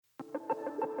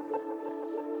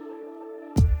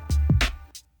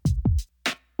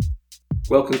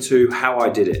Welcome to How I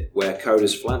Did It, where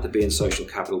Coda's philanthropy and social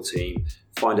capital team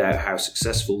find out how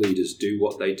successful leaders do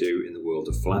what they do in the world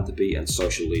of philanthropy and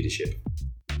social leadership.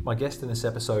 My guest in this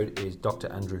episode is Dr.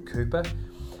 Andrew Cooper.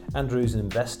 Andrew's an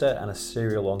investor and a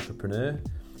serial entrepreneur.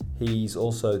 He's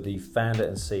also the founder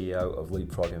and CEO of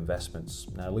Leapfrog Investments.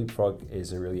 Now, Leapfrog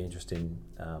is a really interesting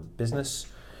business.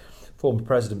 Former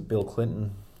President Bill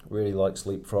Clinton really likes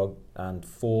Leapfrog, and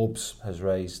Forbes has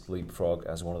raised Leapfrog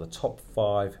as one of the top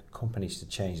 5 companies to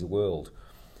change the world.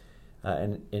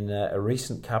 And in a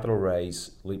recent capital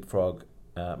raise, Leapfrog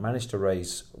managed to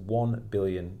raise $1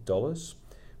 billion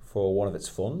for one of its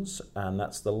funds, and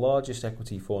that's the largest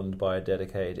equity fund by a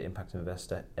dedicated impact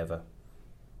investor ever.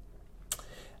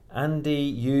 Andy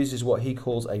uses what he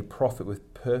calls a profit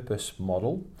with purpose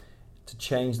model to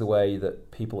change the way that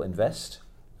people invest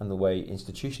and the way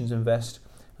institutions invest,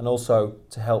 and also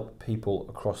to help people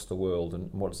across the world.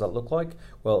 And what does that look like?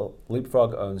 Well,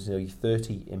 Leapfrog owns nearly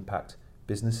 30 impact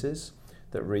businesses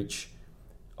that reach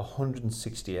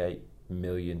 168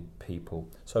 million people.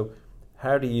 So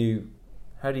how do you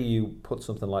put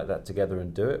something like that together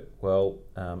and do it? Well,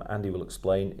 Andy will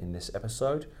explain in this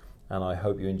episode, and I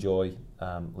hope you enjoy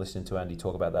listening to Andy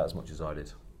talk about that as much as I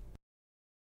did.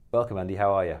 Welcome, Andy.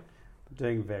 How are you?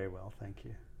 Doing very well, thank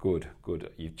you. Good.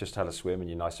 You've just had a swim and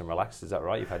you're nice and relaxed, is that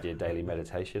right? You've had your daily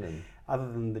meditation and... Other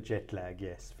than the jet lag,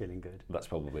 yes, feeling good. That's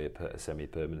probably a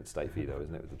semi-permanent state for you though,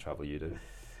 isn't it, with the travel you do?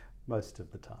 Most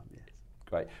of the time, yes.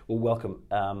 Great. Well, welcome.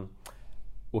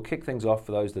 We'll kick things off.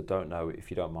 For those that don't know, if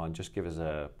you don't mind, just give us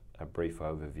a brief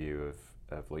overview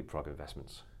of Leapfrog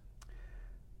Investments.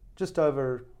 Just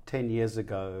over 10 years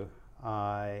ago,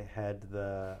 I had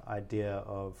the idea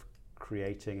of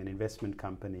creating an investment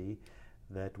company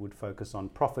that would focus on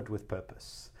profit with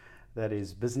purpose. That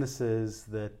is, businesses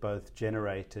that both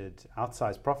generated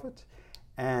outsized profit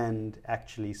and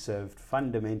actually served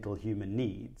fundamental human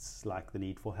needs, like the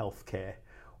need for healthcare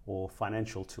or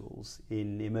financial tools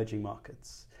in emerging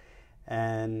markets.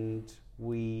 And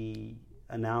we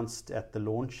announced at the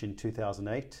launch in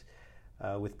 2008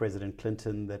 with President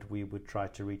Clinton that we would try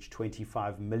to reach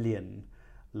 25 million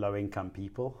low-income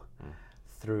people.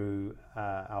 Through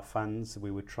our funds.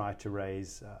 We would try to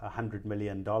raise $100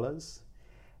 million,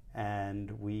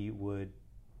 and we would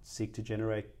seek to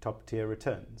generate top-tier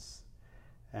returns.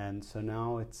 And so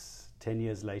now it's 10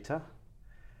 years later,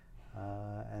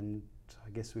 and I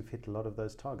guess we've hit a lot of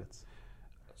those targets.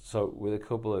 So with a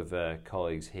couple of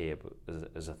colleagues here, but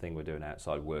as a thing we're doing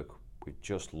outside work, we've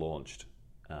just launched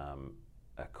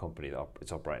a company that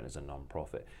it's operating as a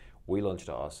non-profit. We launched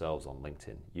it ourselves on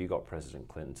LinkedIn. You got President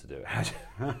Clinton to do it.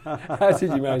 How did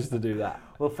you manage to do that?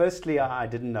 Well, firstly, I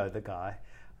didn't know the guy.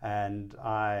 And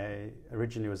I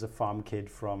originally was a farm kid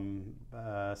from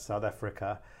South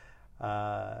Africa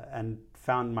and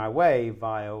found my way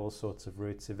via all sorts of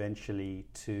routes eventually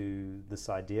to this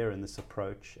idea and this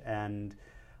approach. And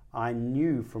I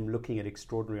knew from looking at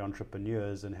extraordinary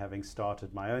entrepreneurs and having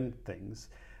started my own things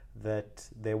that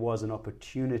there was an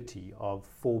opportunity of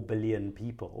 4 billion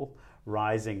people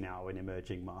rising now in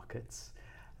emerging markets,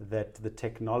 that the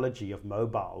technology of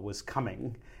mobile was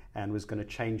coming and was going to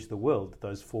change the world.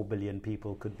 Those 4 billion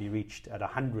people could be reached at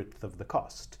 100th of the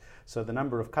cost. So the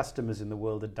number of customers in the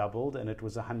world had doubled, and it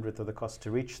was 100th of the cost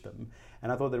to reach them.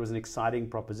 And I thought there was an exciting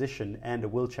proposition and a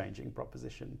world-changing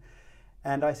proposition.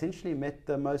 And I essentially met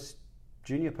the most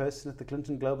junior person at the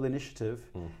Clinton Global Initiative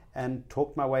and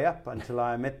talked my way up until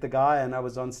I met the guy and I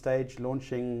was on stage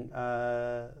launching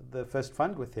the first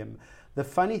fund with him. The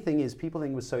funny thing is, people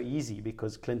think it was so easy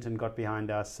because Clinton got behind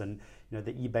us, and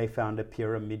the eBay founder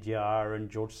Pierre Omidyar and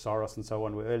George Soros and so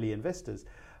on were early investors.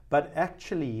 But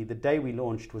actually, the day we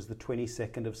launched was the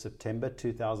 22nd of September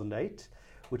 2008,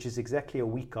 which is exactly a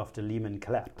week after Lehman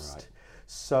collapsed. Right.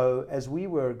 So as we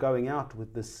were going out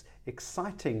with this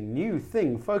exciting new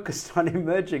thing focused on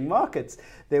emerging markets,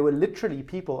 there were literally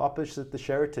people opposite the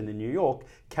Sheraton in New York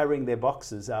carrying their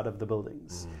boxes out of the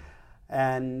buildings.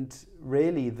 And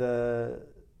really the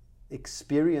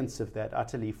experience of that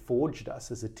utterly forged us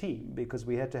as a team, because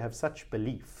we had to have such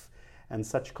belief and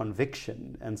such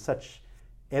conviction and such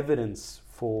evidence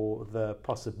for the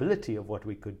possibility of what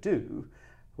we could do.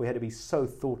 We had to be so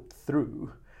thought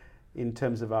through in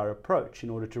terms of our approach in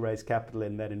order to raise capital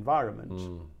in that environment.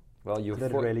 Well,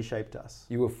 that really shaped us.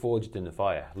 You were forged in the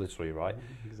fire, literally, right?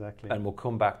 Exactly. And we'll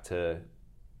come back to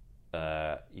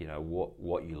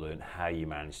what you learned, how you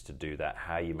managed to do that,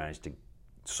 how you managed to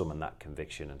summon that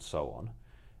conviction and so on,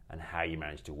 and how you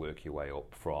managed to work your way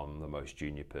up from the most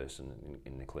junior person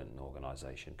in the Clinton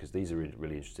organization, because these are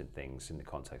really interesting things in the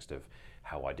context of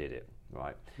how I did it.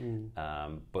 right?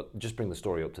 But just bring the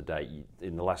story up to date.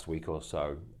 In the last week or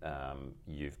so,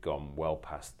 you've gone well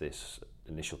past this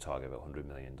initial target of $100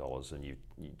 million, and do you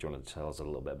want to tell us a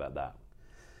little bit about that?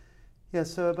 Yeah,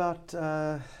 so about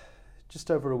just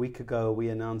over a week ago, we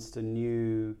announced a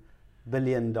new $1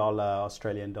 billion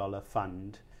Australian dollar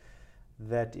fund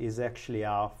that is actually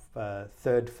our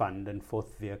third fund and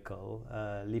fourth vehicle.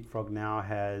 Leapfrog now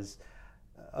has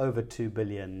over 2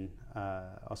 billion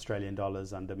Australian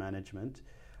dollars under management.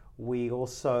 We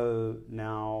also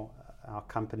now, our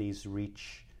companies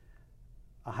reach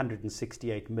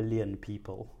 168 million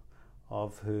people,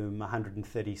 of whom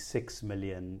 136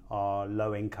 million are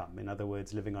low income. In other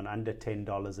words, living on under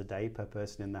 $10 a day per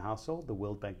person in the household, the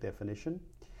World Bank definition,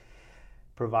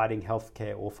 providing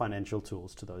healthcare or financial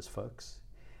tools to those folks.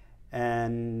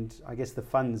 And I guess the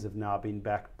funds have now been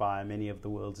backed by many of the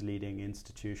world's leading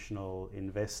institutional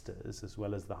investors, as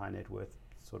well as the high net worth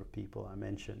sort of people I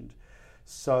mentioned.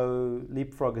 So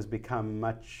Leapfrog has become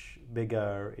much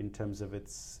bigger in terms of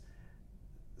its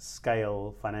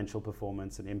scale, financial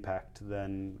performance and impact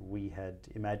than we had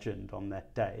imagined on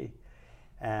that day.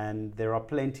 And there are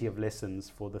plenty of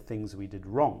lessons for the things we did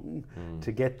wrong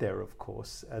to get there, of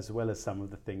course, as well as some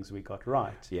of the things we got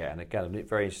right. Yeah, and again, I'm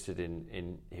very interested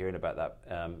in hearing about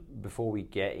that. Before we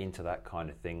get into that kind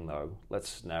of thing, though,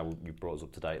 now you brought us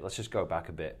up to date, let's just go back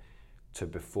a bit to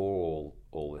before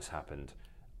all this happened.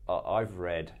 I've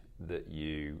read that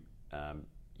you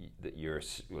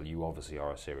obviously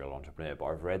are a serial entrepreneur, but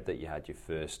I've read that you had your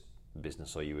first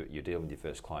business, or you're dealing with your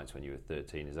first clients when you were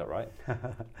 13. Is that right?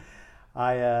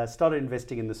 I started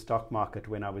investing in the stock market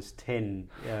when I was 10,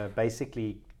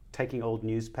 basically taking old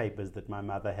newspapers that my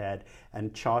mother had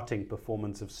and charting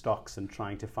performance of stocks and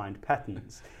trying to find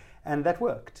patterns. And that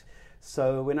worked.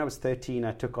 So when I was 13,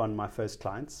 I took on my first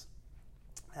clients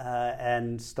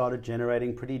and started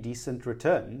generating pretty decent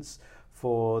returns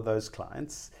for those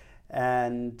clients,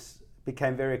 and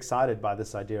became very excited by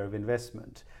this idea of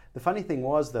investment. The funny thing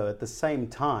was, though, at the same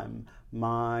time,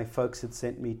 my folks had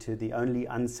sent me to the only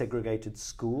unsegregated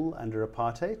school under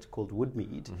apartheid called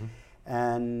Woodmead.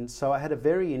 And so I had a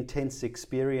very intense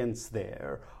experience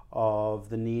there of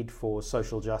the need for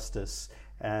social justice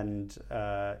and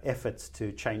efforts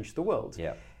to change the world.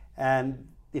 Yeah. And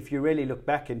if you really look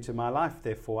back into my life,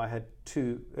 therefore, I had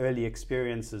two early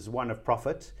experiences, one of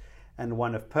profit and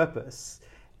one of purpose,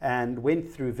 and went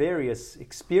through various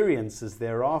experiences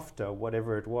thereafter,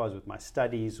 whatever it was with my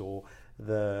studies or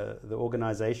the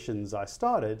organizations I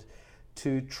started,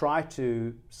 to try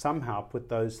to somehow put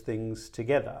those things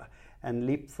together. And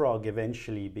Leapfrog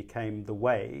eventually became the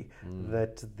way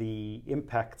that the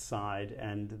impact side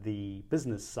and the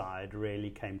business side really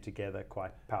came together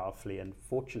quite powerfully and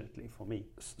fortunately for me.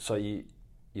 So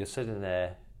you're sitting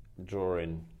there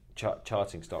drawing,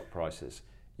 charting stock prices.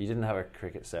 You didn't have a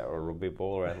cricket set or a rugby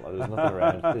ball or anything. There was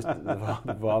nothing around.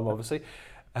 The farm, obviously.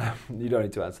 You don't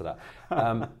need to answer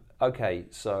that. Okay,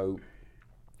 so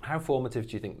how formative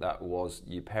do you think that was,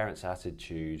 your parents'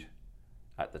 attitude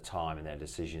at the time and their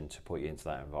decision to put you into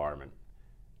that environment,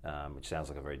 which sounds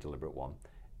like a very deliberate one,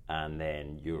 and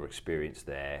then your experience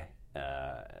there,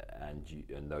 and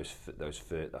those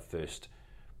first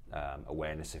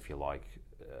awareness, if you like,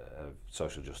 of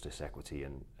social justice, equity,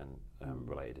 and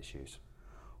related issues?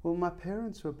 Well, my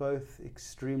parents were both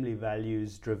extremely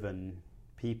values-driven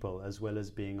people as well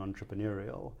as being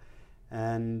entrepreneurial.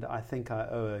 And I think I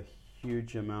owe a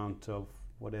huge amount of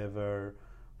whatever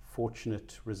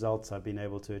fortunate results I've been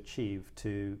able to achieve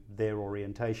to their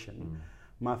orientation.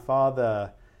 My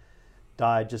father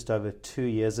died just over 2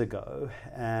 years ago,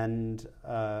 and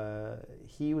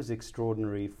he was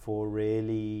extraordinary for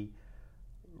really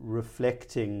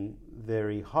reflecting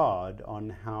very hard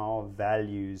on how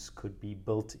values could be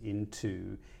built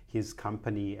into his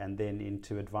company and then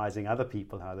into advising other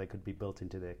people how they could be built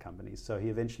into their companies. So he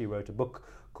eventually wrote a book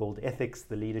called Ethics,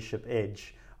 the Leadership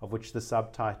Edge, of which the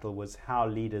subtitle was How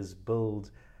Leaders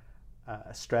Build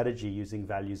a Strategy Using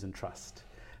Values and Trust.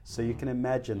 So you can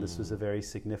imagine this was a very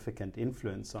significant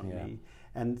influence on me.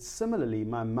 And similarly,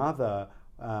 my mother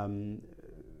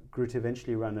grew to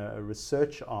eventually run a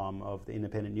research arm of the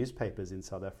independent newspapers in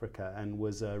South Africa, and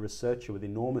was a researcher with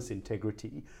enormous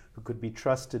integrity who could be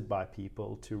trusted by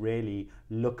people to really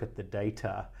look at the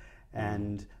data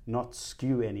and not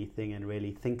skew anything, and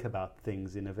really think about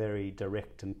things in a very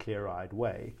direct and clear-eyed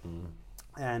way.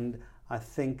 And I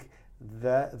think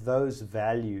that those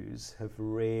values have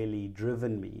really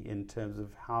driven me in terms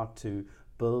of how to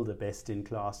build a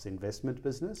best-in-class investment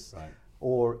business,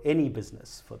 or any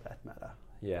business for that matter.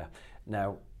 Yeah.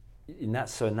 Now, in that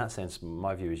sense,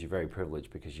 my view is you're very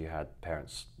privileged because you had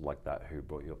parents like that who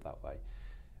brought you up that way.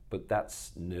 but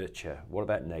that's nurture. What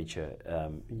about nature?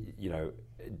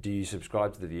 Do you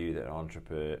subscribe to the view that an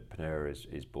entrepreneur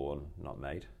is born, not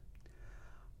made?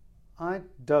 I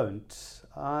don't.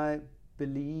 I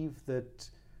believe that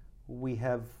we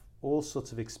have all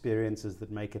sorts of experiences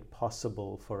that make it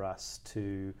possible for us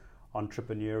to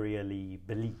entrepreneurially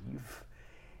believe.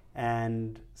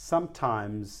 And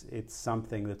sometimes it's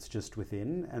something that's just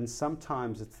within, and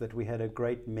sometimes it's that we had a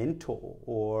great mentor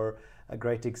or a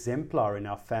great exemplar in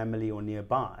our family or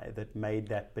nearby that made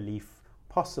that belief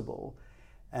possible.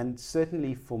 And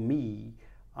certainly for me,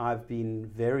 I've been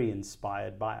very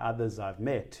inspired by others I've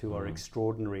met who are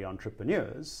extraordinary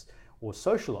entrepreneurs, or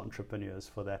social entrepreneurs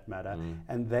for that matter,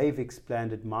 and they've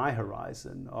expanded my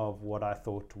horizon of what I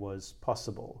thought was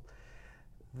possible.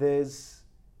 There's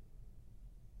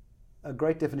a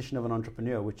great definition of an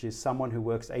entrepreneur, which is someone who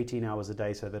works 18 hours a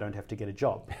day so they don't have to get a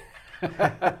job.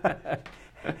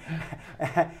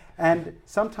 And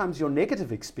sometimes your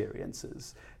negative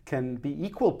experiences can be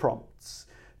equal prompts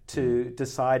to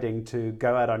deciding to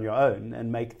go out on your own and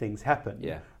make things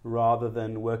happen, rather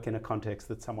than work in a context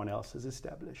that someone else has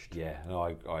established. Yeah,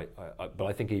 no, but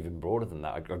I think even broader than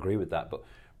that, I agree with that, but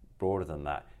broader than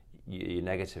that, your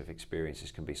negative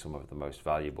experiences can be some of the most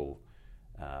valuable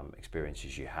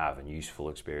experiences you have, and useful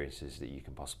experiences that you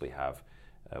can possibly have,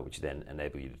 which then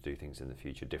enable you to do things in the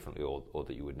future differently, or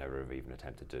that you would never have even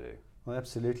attempted to do. Well,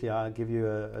 absolutely. I'll give you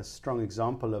a strong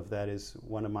example of that is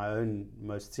one of my own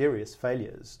most serious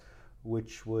failures,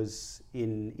 which was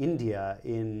in India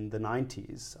in the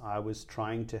 90s. I was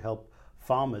trying to help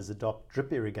farmers adopt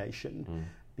drip irrigation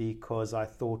because I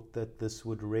thought that this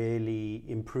would really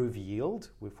improve yield,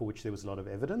 for which there was a lot of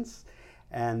evidence,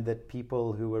 and that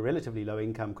people who were relatively low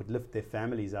income could lift their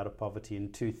families out of poverty in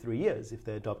 2-3 years if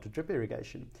they adopted drip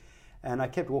irrigation. And I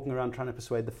kept walking around trying to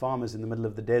persuade the farmers in the middle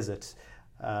of the desert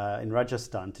in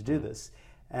Rajasthan to do this.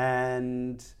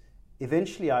 And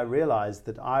eventually I realized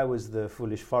that I was the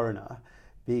foolish foreigner,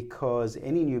 because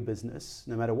any new business,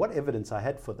 no matter what evidence I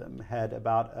had for them, had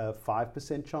about a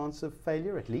 5% chance of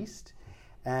failure at least.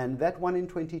 And that 1 in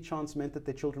 20 chance meant that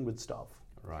their children would starve.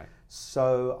 Right.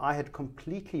 So I had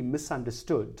completely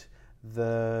misunderstood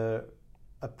the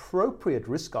appropriate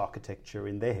risk architecture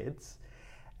in their heads,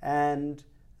 and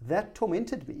that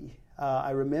tormented me.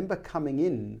 I remember coming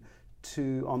in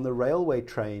on the railway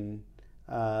train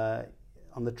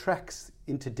on the tracks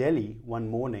into Delhi one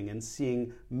morning and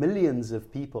seeing millions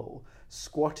of people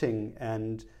squatting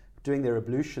and doing their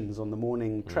ablutions on the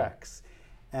morning tracks,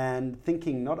 and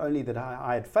thinking not only that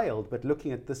I had failed, but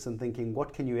looking at this and thinking,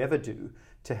 what can you ever do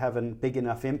to have a big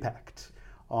enough impact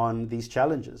on these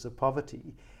challenges of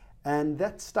poverty? And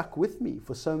that stuck with me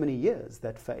for so many years,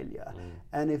 that failure.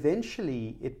 And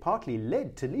eventually it partly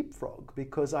led to Leapfrog,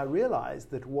 because I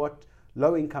realized that what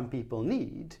low-income people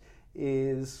need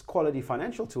is quality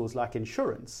financial tools like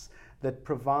insurance that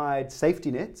provide safety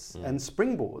nets and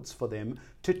springboards for them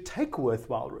to take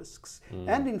worthwhile risks.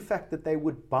 And in fact, that they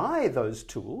would buy those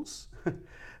tools,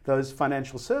 those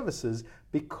financial services,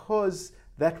 because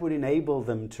that would enable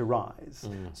them to rise.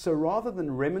 So rather than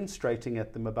remonstrating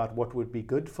at them about what would be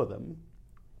good for them,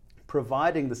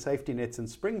 providing the safety nets and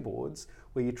springboards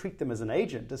where you treat them as an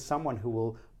agent, as someone who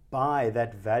will buy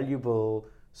that valuable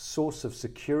source of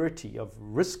security, of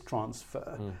risk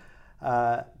transfer,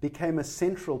 became a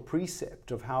central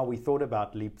precept of how we thought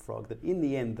about Leapfrog, that in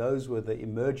the end those were the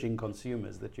emerging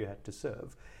consumers that you had to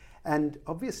serve. And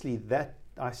obviously that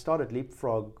I started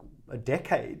Leapfrog a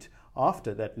decade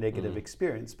after that negative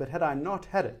experience, but had I not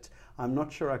had it, I'm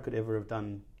not sure I could ever have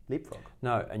done Leapfrog.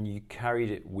 No, and you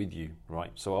carried it with you,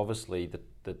 right? So obviously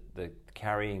the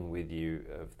carrying with you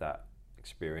of that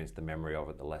experience, the memory of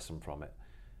it, the lesson from it,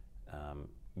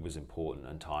 was important,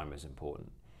 and time is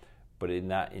important. But in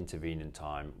that intervening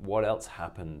time, what else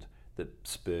happened that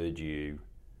spurred you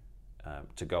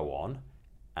to go on,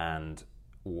 and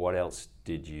what else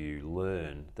did you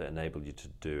learn that enabled you to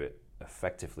do it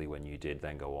effectively when you did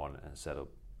then go on and set up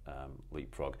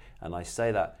Leapfrog? And I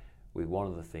say that with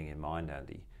one other thing in mind,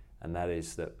 Andy, and that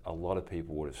is that a lot of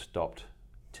people would have stopped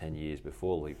 10 years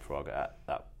before Leapfrog at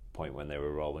that point when they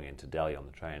were rolling into Delhi on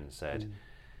the train and said,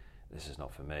 this is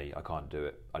not for me, I can't do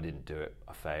it, I didn't do it,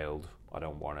 I failed, I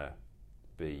don't want to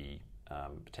be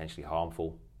potentially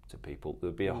harmful to people.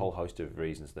 There'd be a whole host of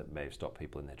reasons that may have stopped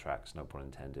people in their tracks, no pun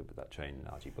intended with that train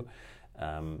analogy, but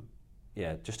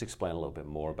just explain a little bit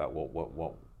more about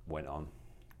what went on.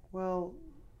 Well,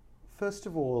 first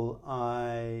of all,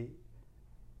 I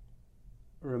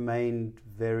remained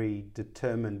very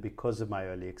determined because of my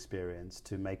early experience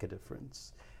to make a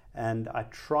difference, and I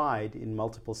tried in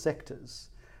multiple sectors.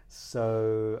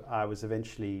 So I was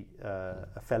eventually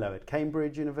a fellow at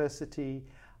Cambridge University.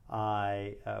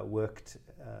 I worked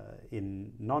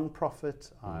in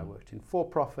non-profit, I worked in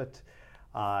for-profit,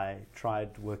 I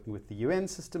tried working with the UN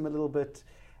system a little bit,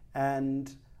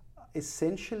 and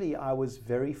essentially I was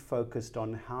very focused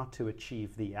on how to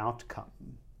achieve the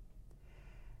outcome.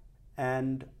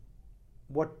 And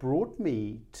what brought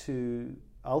me to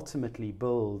ultimately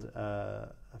build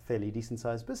a fairly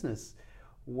decent-sized business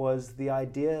was the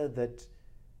idea that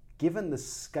given the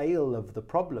scale of the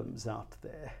problems out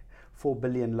there, 4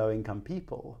 billion low-income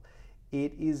people,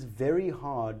 it is very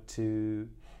hard to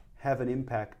have an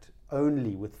impact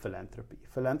only with philanthropy.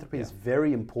 Philanthropy is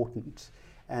very important,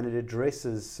 and it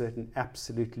addresses certain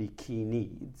absolutely key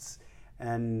needs.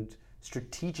 And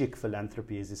strategic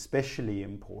philanthropy is especially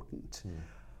important.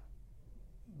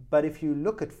 But if you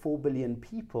look at 4 billion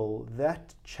people,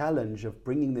 that challenge of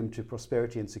bringing them to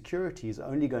prosperity and security is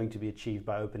only going to be achieved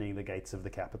by opening the gates of the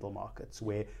capital markets,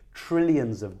 where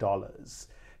trillions of dollars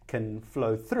can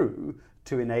flow through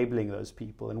to enabling those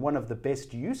people. And one of the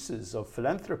best uses of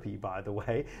philanthropy, by the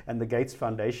way, and the Gates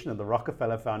Foundation and the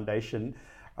Rockefeller Foundation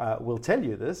will tell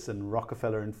you this, and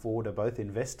Rockefeller and Ford are both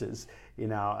investors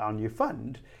in our new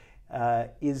fund,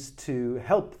 is to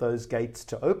help those gates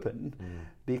to open,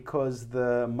 because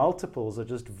the multiples are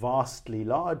just vastly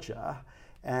larger,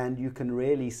 and you can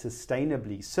really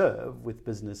sustainably serve with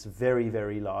business very,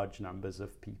 very large numbers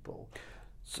of people.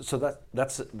 So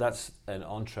that's an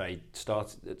entree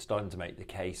starting to make the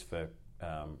case for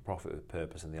profit with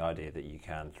purpose, and the idea that you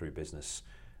can, through business,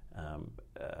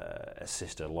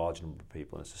 assist a large number of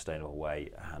people in a sustainable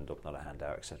way, a hand up, not a hand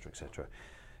out, etc., etc.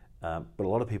 But a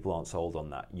lot of people aren't sold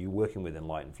on that. You're working with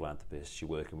enlightened philanthropists, you're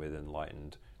working with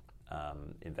enlightened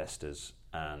investors,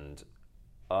 and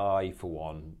I, for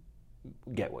one,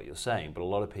 get what you're saying, but a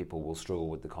lot of people will struggle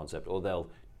with the concept, or they'll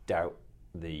doubt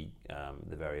the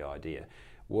very idea.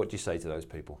 What do you say to those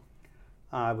people?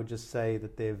 I would just say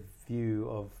that their view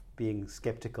of being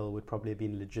skeptical would probably have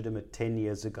been legitimate 10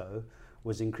 years ago,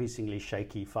 was increasingly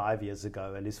shaky 5 years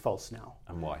ago, and is false now.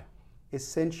 And why?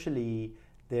 Essentially,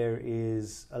 there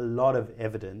is a lot of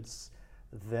evidence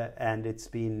that, and it's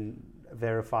been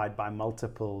verified by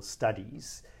multiple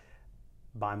studies,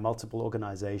 by multiple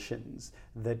organizations,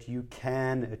 that you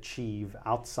can achieve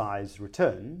outsized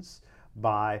returns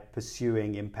by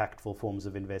pursuing impactful forms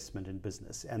of investment in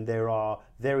business. And there are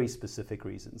very specific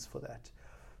reasons for that.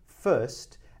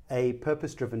 First, a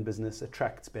purpose-driven business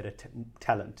attracts better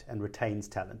talent and retains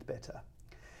talent better.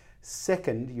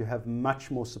 Second, you have much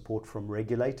more support from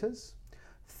regulators.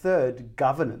 Third,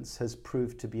 governance has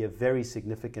proved to be a very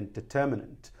significant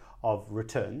determinant of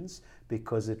returns,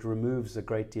 because it removes a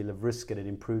great deal of risk and it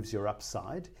improves your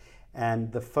upside. And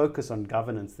the focus on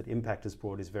governance that Impact has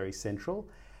brought is very central.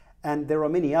 And there are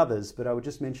many others, but I would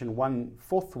just mention one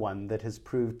fourth one that has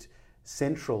proved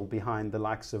central behind the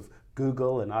likes of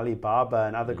Google and Alibaba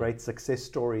and other great success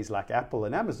stories like Apple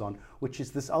and Amazon, which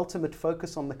is this ultimate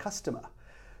focus on the customer.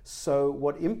 So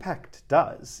what Impact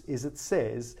does is it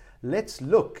says, let's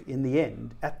look in the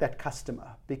end at that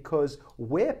customer, because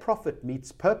where profit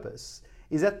meets purpose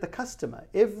is at the customer.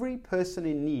 Every person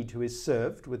in need who is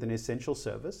served with an essential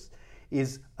service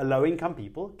is a low-income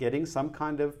people getting some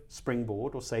kind of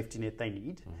springboard or safety net they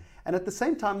need, and at the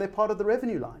same time they're part of the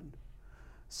revenue line.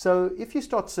 So if you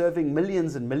start serving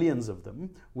millions and millions of them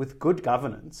with good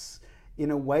governance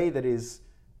in a way that is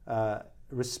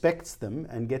respects them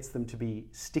and gets them to be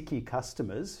sticky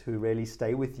customers who really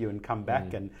stay with you and come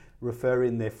back and refer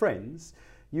in their friends,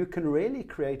 you can really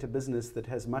create a business that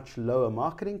has much lower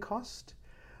marketing cost,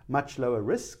 much lower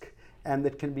risk, and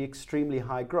that can be extremely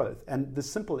high growth. And the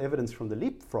simple evidence from the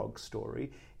Leapfrog story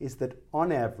is that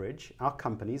on average, our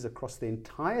companies across the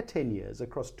entire 10 years,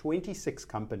 across 26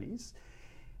 companies,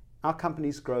 our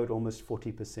companies grow at almost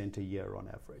 40% a year on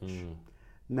average.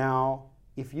 Now,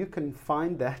 if you can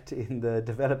find that in the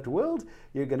developed world,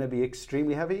 you're going to be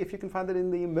extremely happy. If you can find it in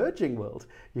the emerging world,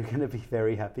 you're going to be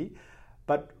very happy.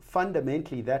 But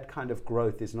fundamentally, that kind of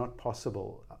growth is not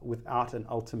possible without an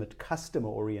ultimate customer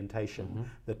orientation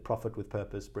that profit with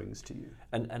purpose brings to you.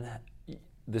 And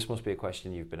this must be a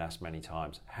question you've been asked many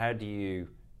times. How do you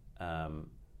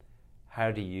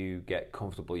get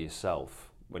comfortable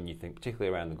yourself when you think,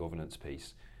 particularly around the governance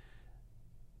piece,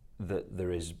 that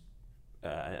there is,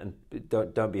 and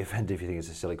don't be offended if you think it's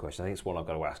a silly question. I think it's one I've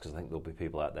got to ask, because I think there'll be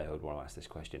people out there who would want to ask this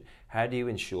question. How do you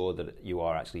ensure that you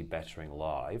are actually bettering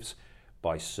lives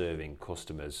by serving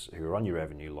customers who are on your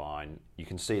revenue line? You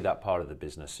can see that part of the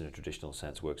business in a traditional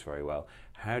sense works very well.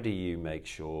 How do you make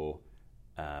sure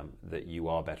that you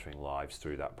are bettering lives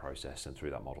through that process and through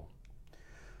that model?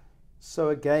 So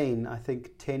again, I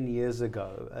think 10 years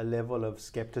ago, a level of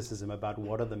skepticism about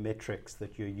what are the metrics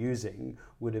that you're using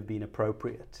would have been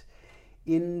appropriate.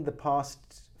 in the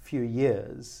past few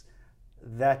years,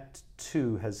 that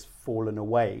too has fallen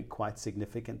away quite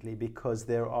significantly, because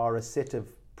there are a set of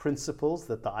principles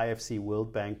that the IFC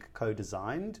World Bank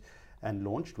co-designed and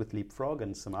launched with Leapfrog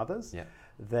and some others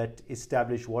that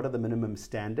establish what are the minimum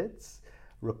standards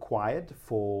required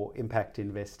for impact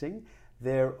investing.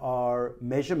 There are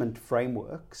measurement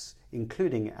frameworks,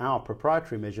 including our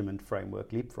proprietary measurement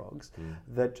framework, Leapfrogs,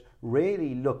 that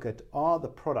really look at, are the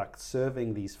products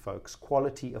serving these folks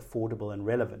quality, affordable, and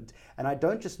relevant? And I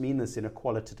don't just mean this in a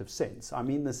qualitative sense. I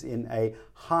mean this in a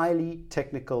highly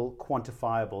technical,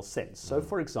 quantifiable sense. So,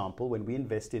 for example, when we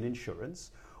invest in insurance,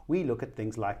 we look at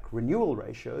things like renewal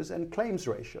ratios and claims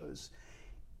ratios.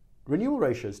 Renewal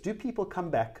ratios, do people come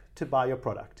back to buy your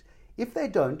product? If they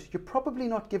don't, you're probably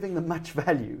not giving them much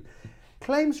value.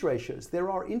 Claims ratios,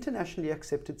 there are internationally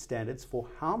accepted standards for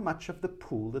how much of the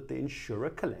pool that the insurer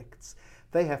collects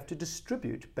they have to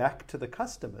distribute back to the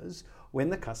customers when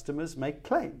the customers make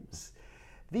claims.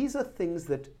 These are things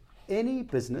that any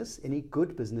business, any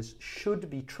good business, should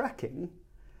be tracking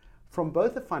from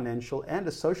both a financial and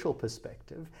a social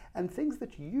perspective, and things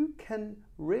that you can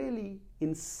really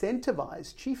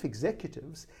incentivize chief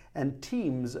executives and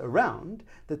teams around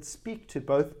that speak to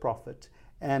both profit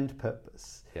and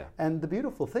purpose. And the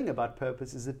beautiful thing about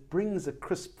purpose is it brings a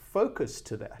crisp focus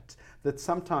to that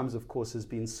sometimes, of course, has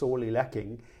been sorely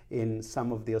lacking in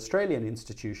some of the Australian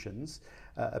institutions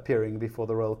appearing before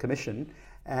the Royal Commission,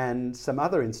 and some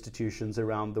other institutions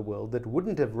around the world that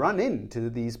wouldn't have run into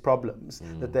these problems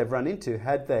that they've run into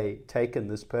had they taken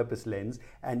this purpose lens.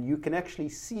 And you can actually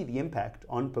see the impact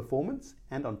on performance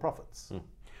and on profits.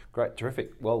 Great,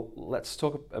 terrific. Well, let's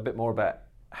talk a bit more about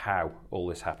how all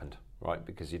this happened, right?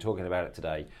 Because you're talking about it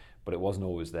today, but it wasn't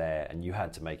always there, and you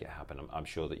had to make it happen. I'm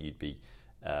sure that you'd be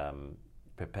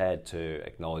prepared to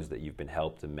acknowledge that you've been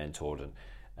helped and mentored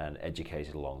and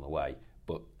educated along the way.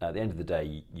 But at the end of the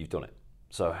day, you've done it.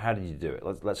 So how did you do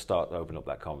it? Let's start to open up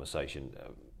that conversation.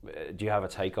 Do you have a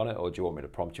take on it, or do you want me to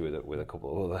prompt you with a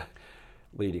couple of other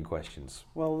leading questions?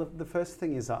 Well, the first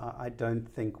thing is I don't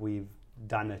think we've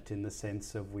done it in the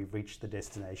sense of we've reached the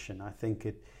destination. I think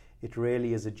it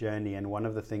really is a journey, and one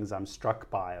of the things I'm struck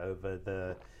by over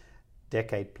the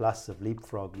decade plus of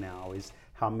Leapfrog now is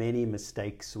how many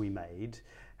mistakes we made,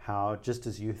 how just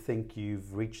as you think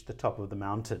you've reached the top of the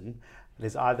mountain,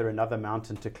 there's either another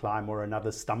mountain to climb or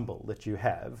another stumble that you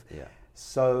have.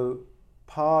 So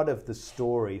part of the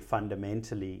story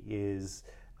fundamentally is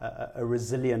a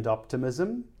resilient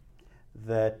optimism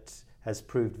that has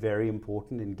proved very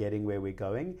important in getting where we're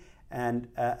going, and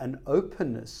an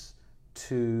openness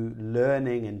to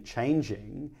learning and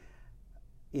changing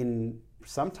in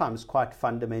sometimes quite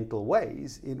fundamental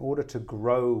ways in order to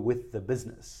grow with the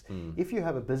business. If you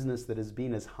have a business that has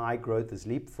been as high growth as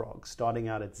Leapfrog, starting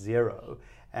out at zero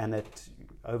and at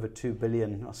over 2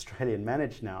 billion Australian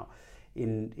managed now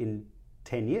in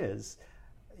 10 years,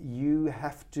 you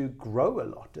have to grow a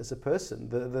lot as a person.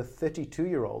 The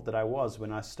 32-year-old that I was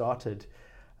when I started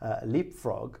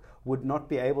Leapfrog would not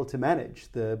be able to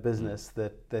manage the business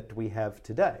that we have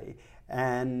today.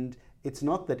 And it's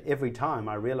not that every time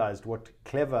I realized what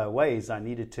clever ways I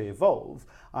needed to evolve,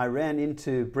 I ran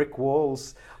into brick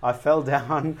walls, I fell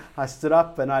down, I stood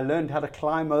up, and I learned how to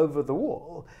climb over the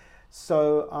wall.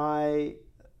 So I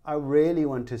really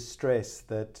want to stress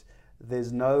that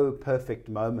there's no perfect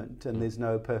moment and there's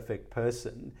no perfect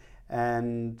person.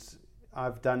 And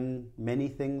I've done many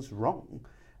things wrong.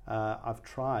 I've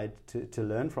tried to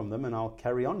learn from them, and I'll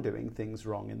carry on doing things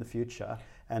wrong in the future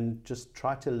and just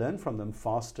try to learn from them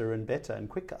faster and better and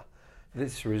quicker.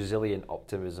 This resilient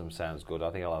optimism sounds good. I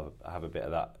think I'll have a bit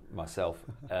of that myself.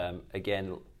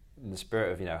 Again, in the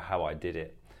spirit of how I did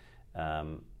it,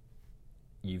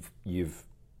 you've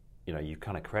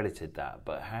kind of credited that,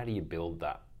 but how do you build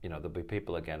that? There'll be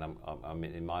people, again, I'm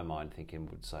in my mind thinking,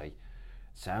 would say,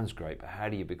 sounds great, but how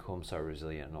do you become so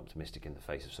resilient and optimistic in the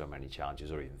face of so many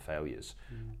challenges or even failures?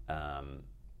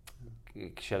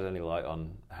 Shed any light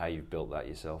on how you've built that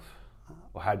yourself?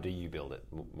 Or how do you build it,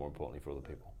 more importantly, for other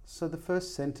people? So the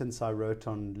first sentence I wrote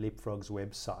on Leapfrog's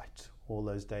website all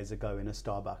those days ago in a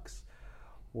Starbucks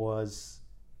was,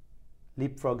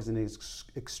 Leapfrog is an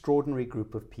extraordinary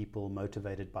group of people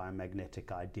motivated by a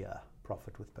magnetic idea,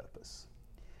 profit with purpose.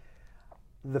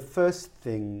 The first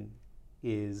thing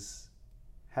is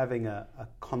having a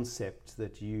concept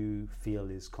that you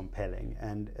feel is compelling.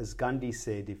 And as Gandhi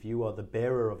said, if you are the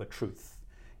bearer of a truth,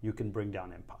 you can bring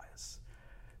down empires.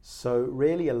 So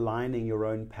really aligning your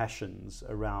own passions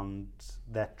around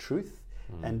that truth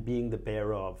and being the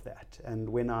bearer of that. And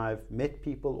when I've met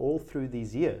people all through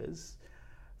these years,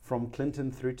 from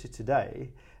Clinton through to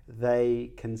today,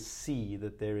 they can see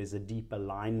that there is a deep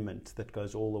alignment that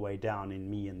goes all the way down in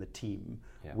me and the team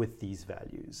with these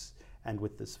values and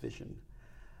with this vision.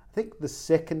 I think the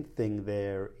second thing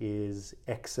there is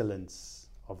excellence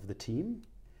of the team.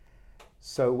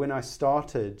 So when I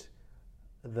started,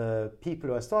 the people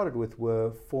who I started with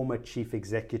were former chief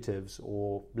executives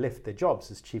or left their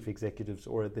jobs as chief executives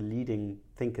or the leading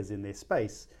thinkers in their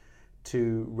space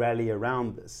to rally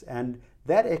around this. And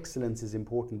that excellence is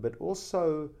important, but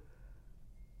also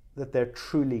that they're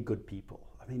truly good people.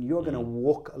 I mean, you're going to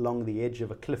walk along the edge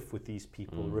of a cliff with these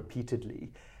people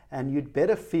repeatedly, and you'd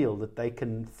better feel that they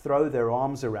can throw their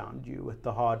arms around you at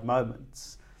the hard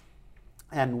moments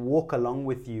and walk along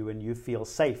with you and you feel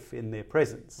safe in their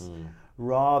presence,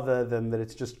 rather than that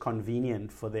it's just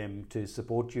convenient for them to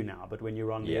support you now, but when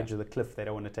you're on the edge of the cliff, they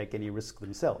don't want to take any risk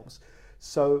themselves.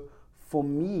 So for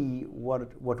me,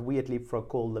 what we at Leapfrog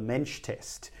call the Mensch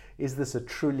test, is this a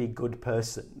truly good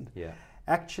person,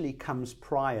 actually comes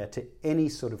prior to any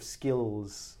sort of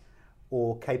skills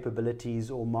or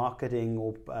capabilities or marketing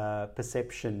or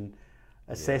perception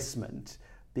assessment,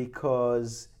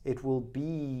 because it will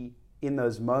be in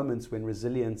those moments when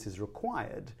resilience is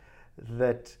required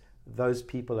that those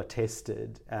people are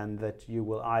tested, and that you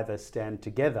will either stand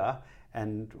together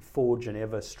and forge an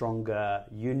ever stronger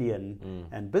union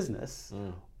and business,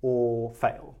 or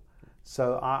fail.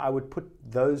 So I would put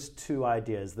those two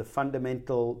ideas, the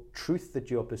fundamental truth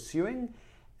that you're pursuing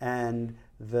and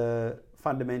the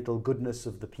fundamental goodness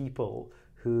of the people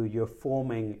who you're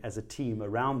forming as a team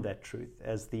around that truth,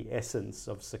 as the essence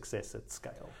of success at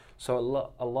scale. So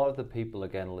a lot of the people,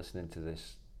 again, listening to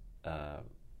this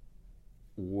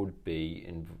would be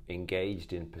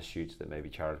engaged in pursuits that may be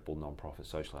charitable, non-profit,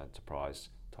 social enterprise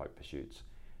type pursuits.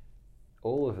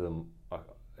 All of them,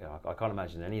 I can't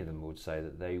imagine any of them would say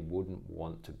that they wouldn't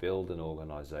want to build an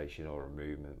organisation or a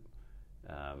movement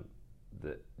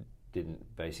that didn't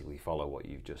basically follow what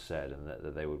you've just said, and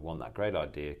that they would want that great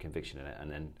idea, conviction in it,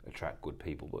 and then attract good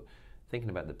people. But thinking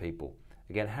about the people,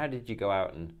 again, how did you go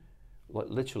out and,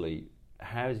 literally,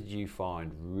 how did you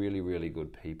find really, really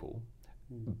good people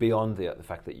beyond the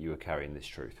fact that you were carrying this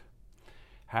truth?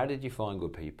 How did you find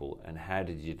good people, and how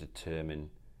did you determine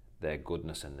their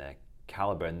goodness and their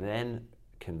caliber, and then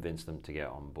convince them to get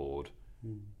on board?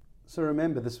 So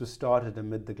remember, this was started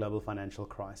amid the global financial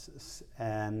crisis,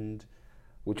 and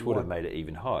which would have made it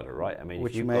even harder, right? I mean,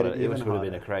 if you got it would have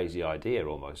been a crazy idea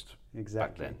almost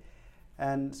back then.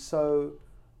 And so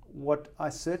what I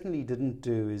certainly didn't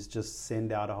do is just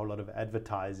send out a whole lot of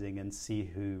advertising and see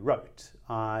who wrote.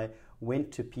 I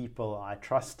went to people I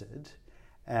trusted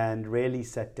and really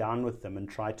sat down with them and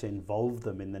tried to involve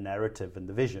them in the narrative and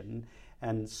the vision,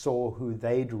 and saw who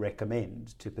they'd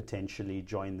recommend to potentially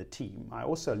join the team. I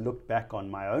also looked back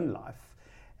on my own life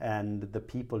and the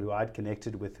people who I'd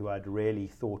connected with, who I'd really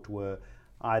thought were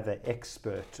either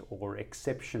expert or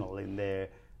exceptional in their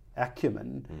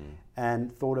acumen,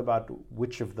 and thought about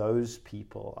which of those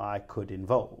people I could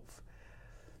involve.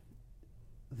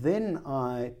 Then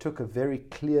I took a very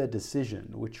clear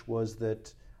decision, which was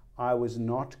that I was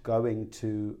not going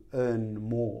to earn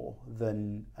more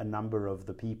than a number of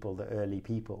the people, the early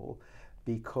people,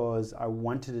 because I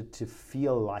wanted it to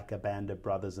feel like a band of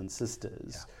brothers and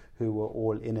sisters who were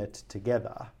all in it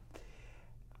together.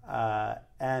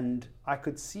 And I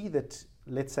could see that,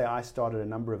 let's say I started a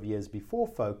number of years before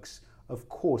folks, of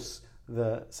course,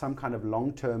 some kind of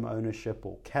long-term ownership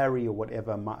or carry or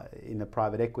whatever in a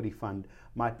private equity fund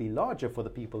might be larger for the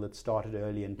people that started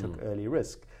early and took early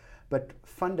risk. But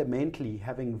fundamentally,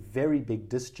 having very big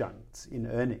disjuncts in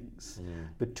earnings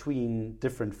between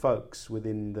different folks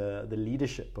within the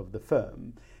leadership of the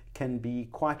firm can be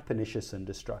quite pernicious and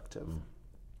destructive.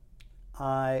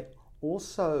 I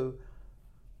also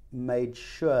made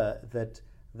sure that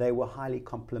they were highly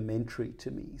complementary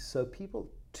to me. So people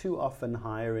too often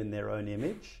hire in their own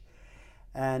image.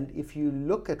 And if you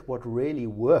look at what really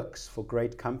works for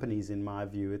great companies, in my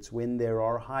view, it's when there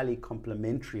are highly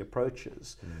complementary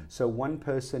approaches. So one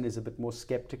person is a bit more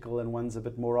skeptical and one's a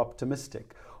bit more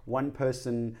optimistic. One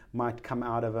person might come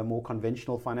out of a more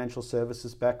conventional financial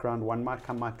services background. One might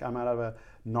come out of a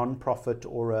non-profit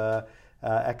or a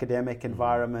academic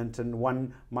environment, and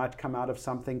one might come out of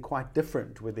something quite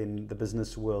different within the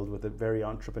business world with a very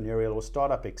entrepreneurial or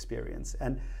startup experience.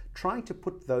 And trying to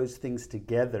put those things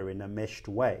together in a meshed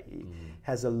way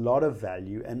has a lot of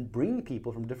value, and bring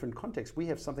people from different contexts. We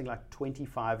have something like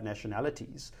 25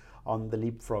 nationalities on the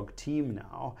Leapfrog team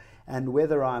now, and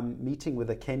whether I'm meeting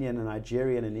with a Kenyan, a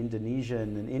Nigerian, an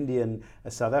Indonesian, an Indian, a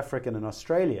South African, an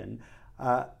Australian,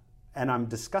 and I'm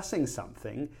discussing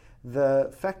something,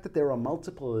 the fact that there are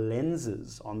multiple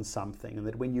lenses on something, and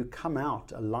that when you come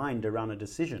out aligned around a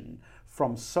decision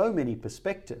from so many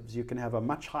perspectives, you can have a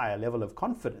much higher level of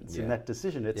confidence in that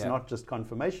decision. It's not just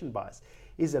confirmation bias,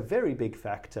 is a very big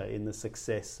factor in the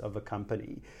success of a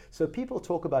company. So people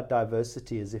talk about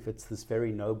diversity as if it's this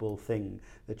very noble thing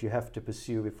that you have to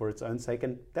pursue for its own sake,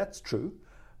 and that's true.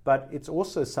 But it's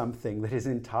also something that is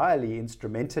entirely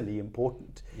instrumentally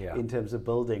important in terms of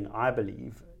building, I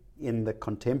believe, in the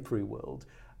contemporary world,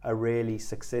 a really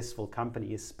successful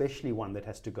company, especially one that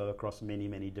has to go across many,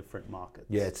 many different markets.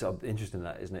 Yeah, it's interesting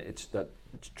that, isn't it? It's that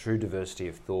true diversity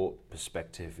of thought,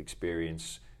 perspective,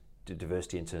 experience,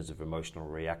 diversity in terms of emotional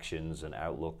reactions and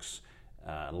outlooks,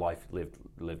 and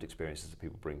lived experiences that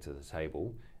people bring to the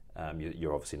table.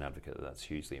 You're obviously an advocate that's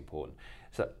hugely important.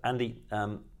 So, Andy,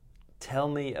 tell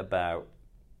me about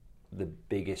the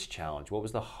biggest challenge. What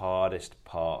was the hardest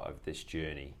part of this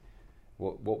journey?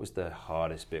 What was the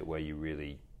hardest bit where you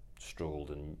really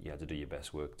struggled and you had to do your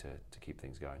best work to keep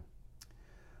things going?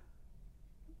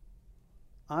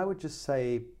 I would just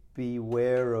say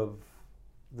beware of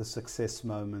the success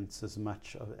moments as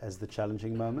much as the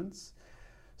challenging moments.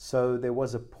 So there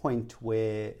was a point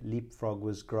where Leapfrog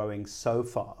was growing so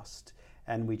fast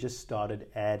and we just started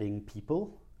adding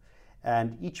people,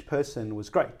 and each person was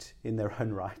great in their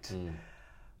own right.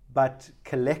 But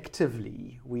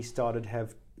collectively we started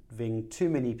having too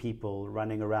many people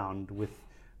running around with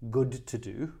good to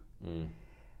do,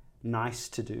 nice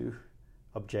to do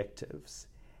objectives,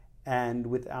 and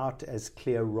without as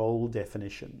clear role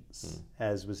definitions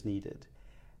as was needed.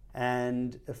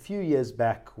 And a few years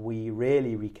back, we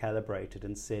really recalibrated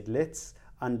and said, let's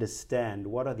understand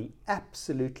what are the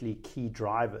absolutely key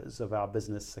drivers of our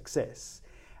business success.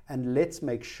 And let's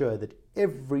make sure that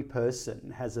every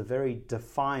person has a very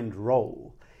defined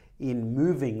role in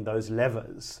moving those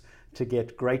levers to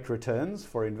get great returns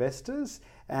for investors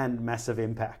and massive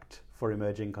impact for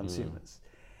emerging consumers.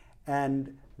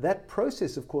 And that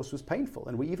process, of course, was painful.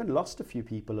 And we even lost a few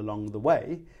people along the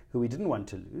way who we didn't want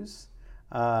to lose.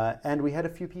 And we had a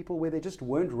few people where there just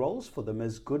weren't roles for them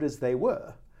as good as they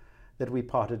were that we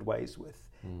parted ways with.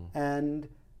 And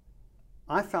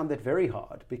I found that very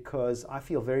hard because I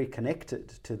feel very connected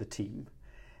to the team.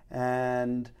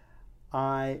 And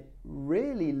I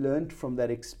really learned from that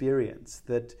experience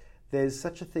that there's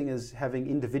such a thing as having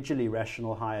individually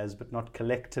rational hires but not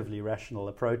collectively rational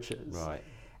approaches. Right.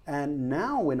 And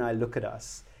now when I look at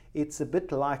us, it's a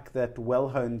bit like that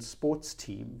well-honed sports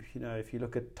team. You know, if you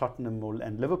look at Tottenham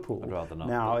and Liverpool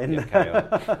now in the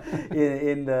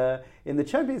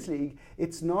Champions League,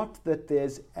 it's not that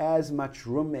there's as much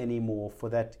room anymore for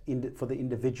that for the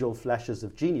individual flashes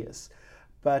of genius,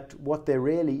 but what there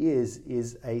really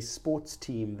is a sports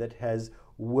team that has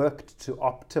worked to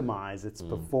optimize its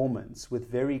performance with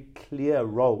very clear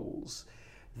roles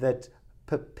that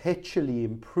perpetually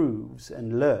improves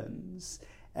and learns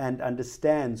and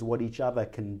understands what each other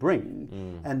can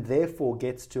bring, and therefore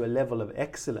gets to a level of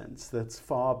excellence that's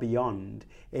far beyond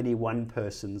any one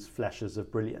person's flashes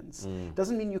of brilliance.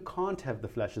 Doesn't mean you can't have the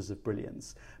flashes of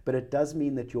brilliance, but it does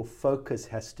mean that your focus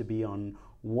has to be on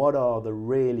what are the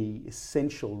really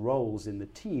essential roles in the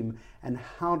team and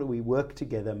how do we work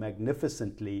together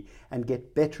magnificently and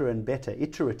get better and better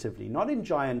iteratively, not in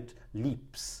giant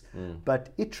leaps,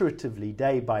 but iteratively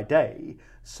day by day,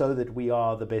 so that we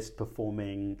are the best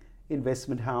performing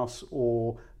investment house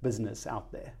or business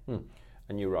out there.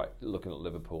 And you're right, looking at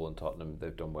Liverpool and Tottenham,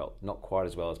 they've done well. Not quite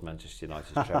as well as Manchester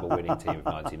United's treble-winning team of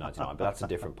 1999, but that's a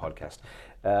different podcast.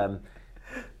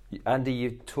 Andy,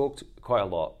 you've talked quite a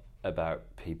lot about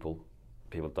people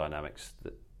dynamics,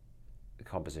 the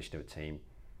composition of a team,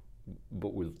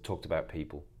 but we've talked about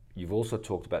people. You've also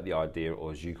talked about the idea,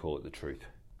 or as you call it, the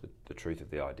truth of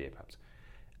the idea, perhaps.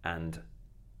 And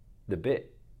the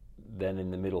bit then in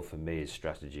the middle for me is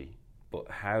strategy. But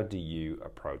how do you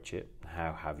approach it?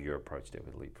 How have you approached it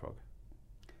with Leapfrog?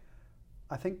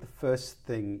 I think the first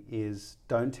thing is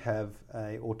don't have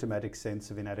an automatic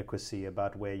sense of inadequacy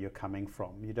about where you're coming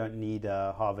from. You don't need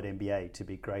a Harvard MBA to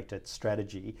be great at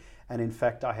strategy. And in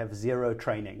fact, I have zero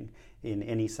training in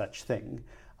any such thing.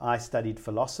 I studied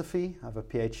philosophy. I have a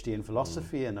PhD in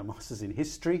philosophy and a master's in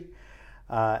history.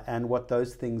 And what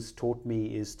those things taught me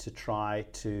is to try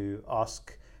to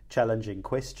ask challenging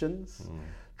questions,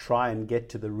 try and get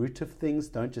to the root of things,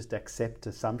 don't just accept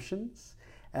assumptions,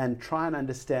 and try and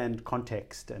understand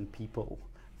context and people,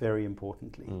 very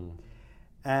importantly.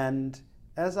 And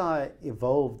as I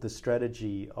evolved the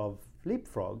strategy of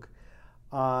Leapfrog,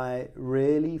 I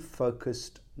really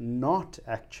focused not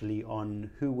actually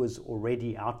on who was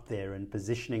already out there and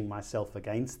positioning myself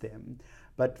against them,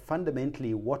 but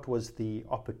fundamentally, what was the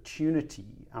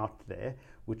opportunity out there,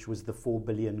 which was the 4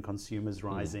 billion consumers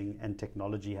rising and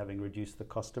technology having reduced the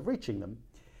cost of reaching them?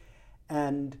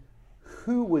 And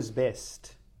who was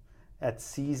best at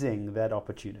seizing that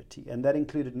opportunity? And that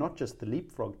included not just the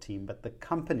Leapfrog team, but the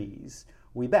companies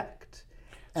we backed.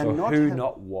 And so who,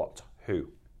 not what, who?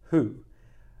 Who?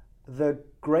 The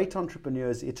great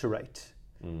entrepreneurs iterate.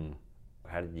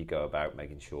 How did you go about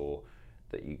making sure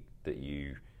that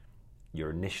your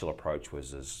initial approach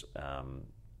was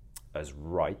as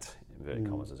right, inverted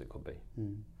commas, as it could be?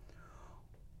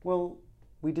 Well,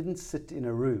 we didn't sit in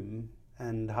a room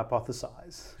and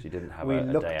hypothesize. So you didn't have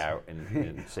a day out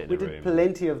and sit in a room? We did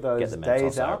plenty of those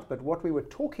days out, but what we were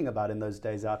talking about in those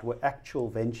days out were actual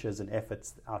ventures and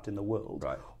efforts out in the world.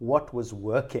 Right. What was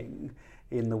working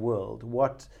in the world?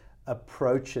 What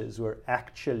approaches were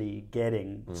actually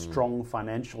getting strong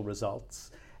financial results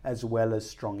as well as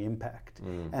strong impact?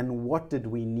 And what did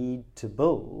we need to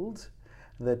build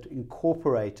that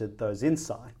incorporated those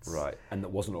insights? Right, and that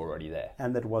wasn't already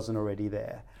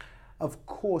there. Of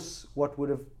course, what would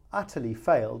have utterly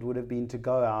failed would have been to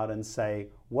go out and say,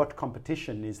 what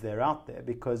competition is there out there?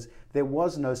 Because there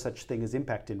was no such thing as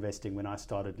impact investing when I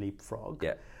started Leapfrog.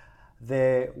 Yeah.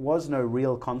 There was no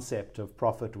real concept of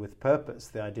profit with purpose,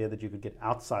 the idea that you could get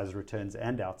outsized returns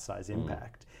and outsized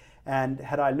impact. And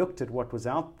had I looked at what was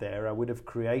out there, I would have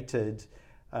created,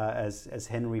 as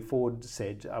Henry Ford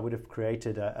said, I would have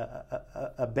created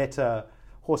a better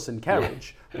horse and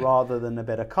carriage rather than a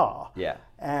better car. Yeah.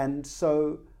 And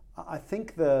so I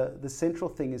think the central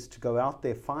thing is to go out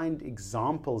there, find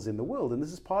examples in the world. And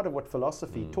this is part of what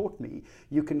philosophy taught me.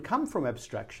 You can come from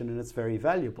abstraction and it's very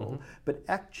valuable, but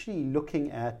actually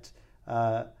looking at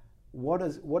what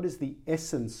is the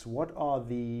essence, what are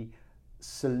the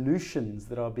solutions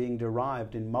that are being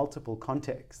derived in multiple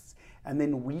contexts, and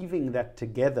then weaving that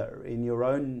together in your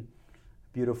own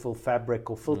beautiful fabric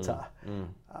or filter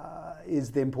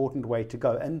is the important way to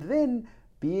go. And then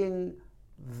being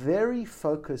very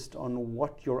focused on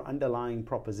what your underlying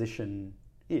proposition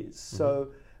is. So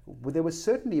there were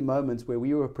certainly moments where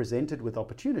we were presented with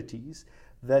opportunities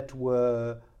that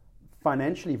were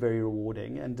financially very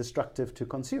rewarding and destructive to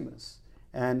consumers.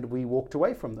 And we walked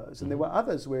away from those. And there were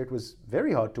others where it was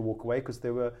very hard to walk away because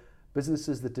there were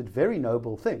businesses that did very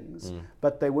noble things,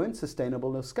 but they weren't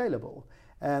sustainable or scalable.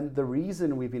 And the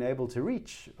reason we've been able to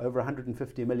reach over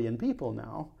 150 million people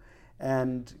now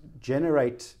and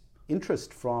generate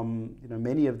interest from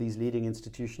many of these leading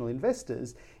institutional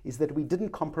investors is that we didn't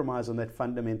compromise on that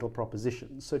fundamental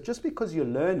proposition. So just because you're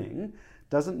learning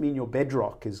doesn't mean your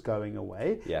bedrock is going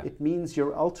away. Yeah. It means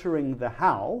you're altering the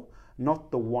how,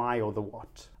 not the why or the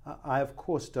what. I, of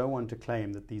course, don't want to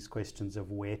claim that these questions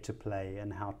of where to play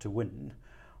and how to win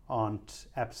aren't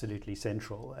absolutely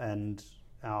central. And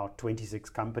our 26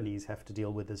 companies have to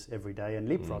deal with this every day, and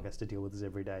Leapfrog has to deal with this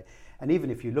every day. And even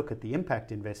if you look at the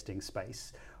impact investing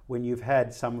space, when you've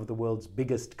had some of the world's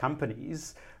biggest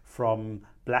companies, from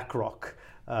BlackRock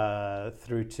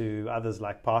through to others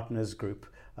like Partners Group,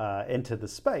 enter the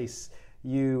space,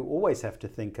 you always have to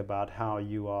think about how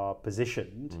you are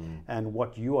positioned and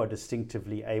what you are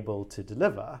distinctively able to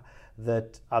deliver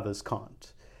that others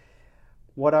can't.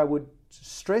 What I would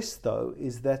stress, though,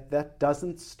 is that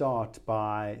doesn't start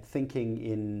by thinking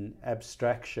in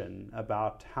abstraction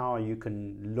about how you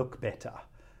can look better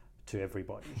to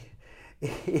everybody.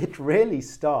 It really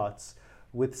starts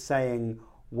with saying,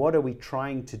 what are we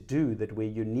trying to do that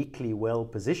we're uniquely well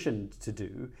positioned to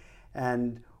do,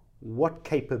 and what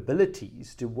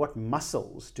capabilities, what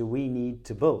muscles do we need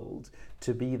to build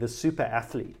to be the super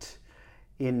athlete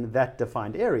in that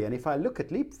defined area? And if I look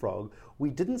at Leapfrog, we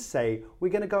didn't say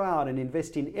we're going to go out and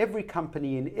invest in every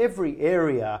company in every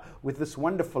area with this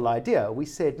wonderful idea. We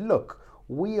said, look,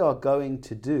 we are going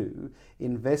to do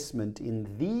investment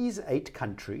in these 8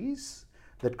 countries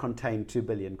that contain 2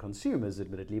 billion consumers,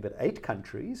 admittedly, but 8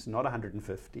 countries, not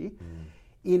 150,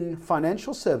 in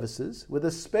financial services with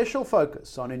a special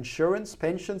focus on insurance,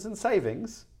 pensions, and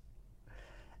savings.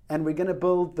 And we're going to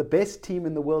build the best team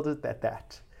in the world at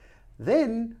that.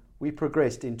 Then we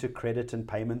progressed into credit and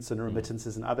payments and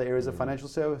remittances and other areas of financial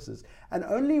services. And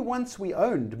only once we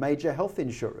owned major health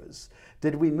insurers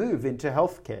did we move into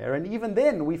healthcare. And even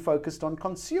then we focused on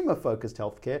consumer-focused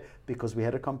healthcare because we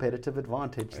had a competitive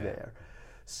advantage there.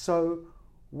 So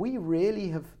we really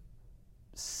have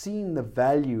seen the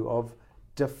value of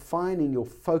defining your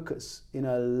focus in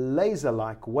a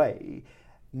laser-like way,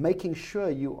 making sure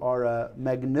you are a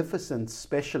magnificent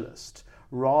specialist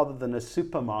rather than a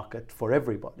supermarket for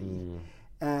everybody,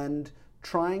 and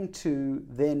trying to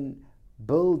then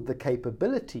build the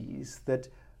capabilities that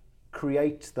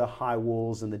create the high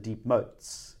walls and the deep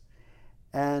moats.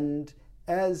 And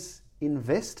as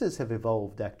investors have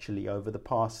evolved actually over the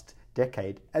past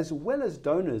decade, as well as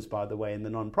donors, by the way, in the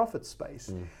non-profit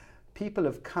space, people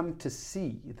have come to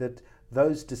see that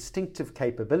those distinctive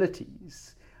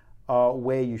capabilities are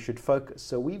where you should focus.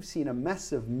 So we've seen a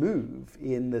massive move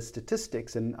in the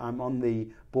statistics, and I'm on the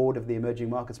board of the Emerging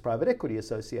Markets Private Equity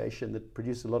Association that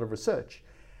produces a lot of research.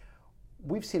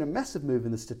 We've seen a massive move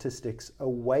in the statistics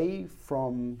away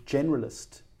from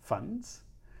generalist funds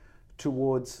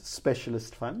towards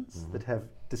specialist funds that have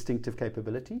distinctive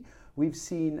capability. We've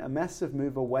seen a massive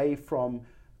move away from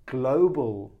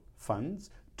global funds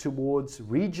towards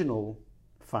regional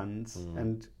funds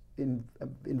and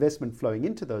investment flowing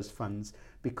into those funds,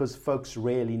 because folks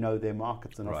really know their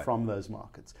markets and are from those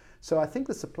markets. So I think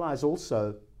this applies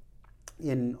also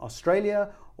in Australia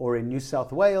or in New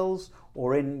South Wales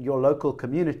or in your local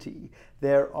community.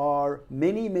 There are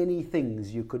many, many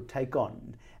things you could take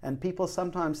on, and people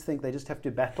sometimes think they just have to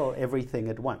battle everything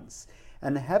at once.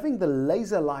 And having the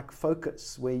laser-like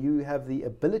focus where you have the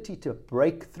ability to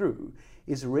break through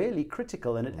is really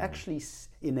critical, and it actually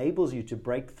enables you to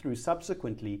break through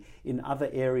subsequently in other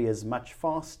areas much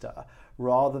faster,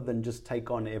 rather than just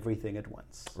take on everything at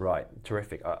once. Right,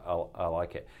 terrific. I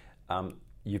like it.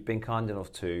 You've been kind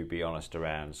enough to be honest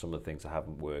around some of the things that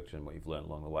haven't worked and what you've learned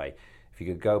along the way. If you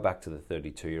could go back to the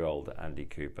 32-year-old Andy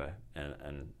Cooper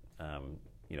and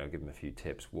give him a few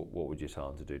tips, what would you tell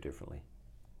him to do differently?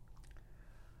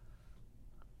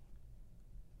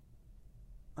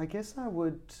 I guess I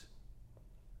would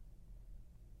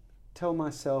tell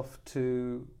myself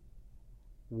to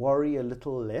worry a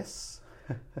little less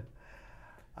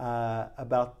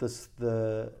about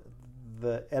the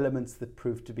elements that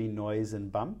prove to be noise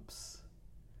and bumps.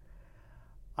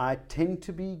 I tend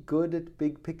to be good at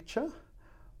big picture,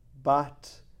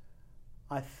 but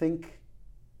I think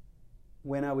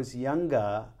when I was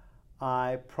younger,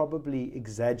 I probably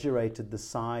exaggerated the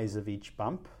size of each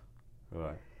bump.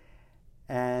 Right.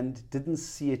 And didn't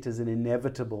see it as an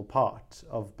inevitable part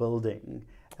of building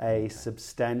a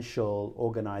substantial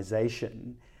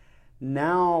organization.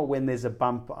 Now, when there's a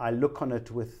bump, I look on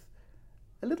it with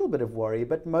a little bit of worry,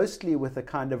 but mostly with a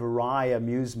kind of wry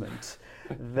amusement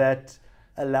that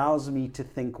allows me to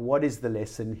think, what is the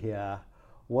lesson here?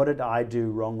 What did I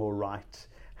do wrong or right?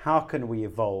 How can we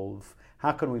evolve?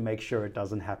 How can we make sure it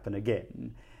doesn't happen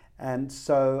again? And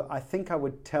so I think I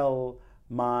would tell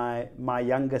my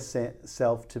younger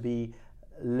self to be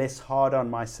less hard on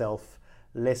myself,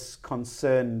 less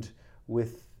concerned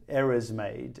with errors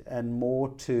made, and more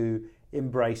to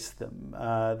embrace them.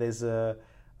 There's a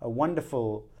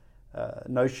wonderful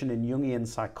notion in Jungian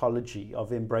psychology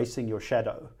of embracing your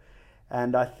shadow.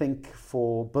 And I think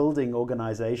for building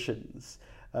organizations,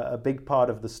 a big part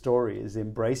of the story is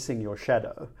embracing your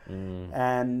shadow.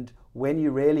 And when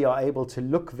you really are able to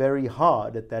look very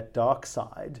hard at that dark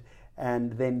side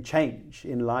and then change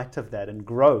in light of that and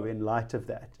grow in light of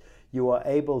that, you are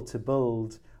able to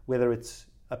build, whether it's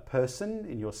a person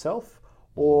in yourself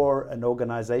or an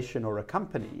organization or a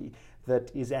company that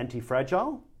is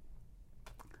anti-fragile,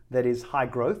 that is high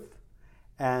growth,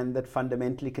 and that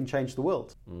fundamentally can change the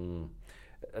world.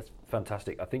 That's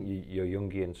fantastic. I think your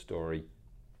Jungian story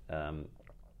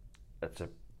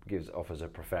offers a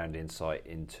profound insight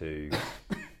into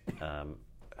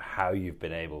how you've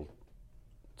been able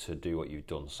to do what you've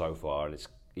done so far, and it's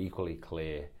equally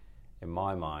clear in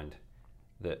my mind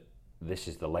that this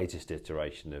is the latest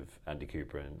iteration of Andy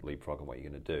Cooper and Leapfrog and what you're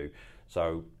going to do.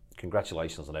 So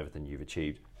congratulations on everything you've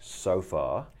achieved so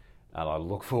far, and I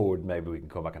look forward, maybe we can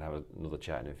come back and have another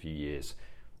chat in a few years,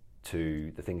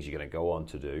 to the things you're going to go on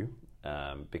to do,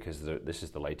 because this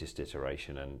is the latest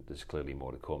iteration and there's clearly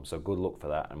more to come. So good luck for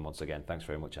that, and once again, thanks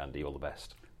very much, Andy. All the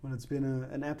best. Well, it's been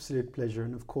an absolute pleasure,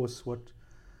 and of course what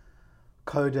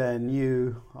Coda and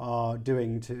you are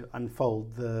doing to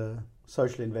unfold the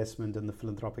social investment and the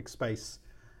philanthropic space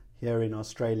here in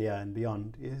Australia and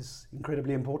beyond is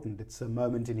incredibly important. It's a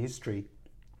moment in history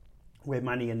where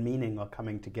money and meaning are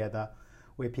coming together,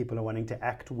 where people are wanting to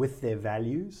act with their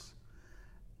values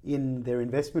in their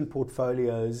investment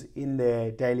portfolios, in their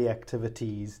daily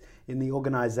activities, in the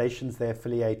organizations they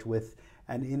affiliate with,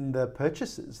 and in the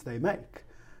purchases they make.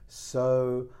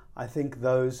 So I think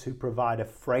those who provide a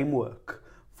framework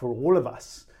for all of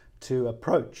us to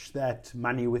approach that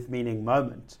money with meaning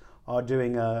moment are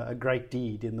doing a great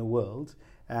deed in the world,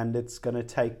 and it's going to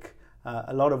take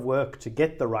a lot of work to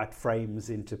get the right frames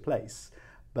into place.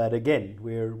 But again,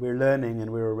 we're learning, and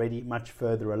we're already much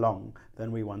further along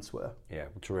than we once were. Yeah,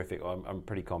 well, terrific. I'm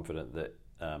pretty confident that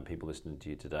people listening to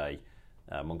you today,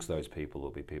 amongst those people will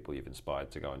be people you've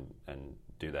inspired to go and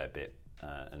do their bit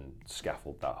and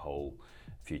scaffold that whole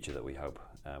future that we hope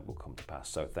will come to pass.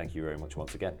 So thank you very much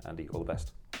once again, Andy. All the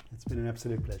best. It's been an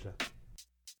absolute pleasure.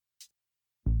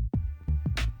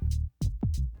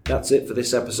 That's it for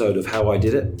this episode of How I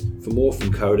Did It. For more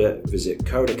from Coda, visit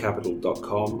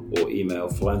codacapital.com or email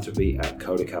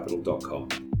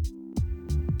philanthropy@codacapital.com.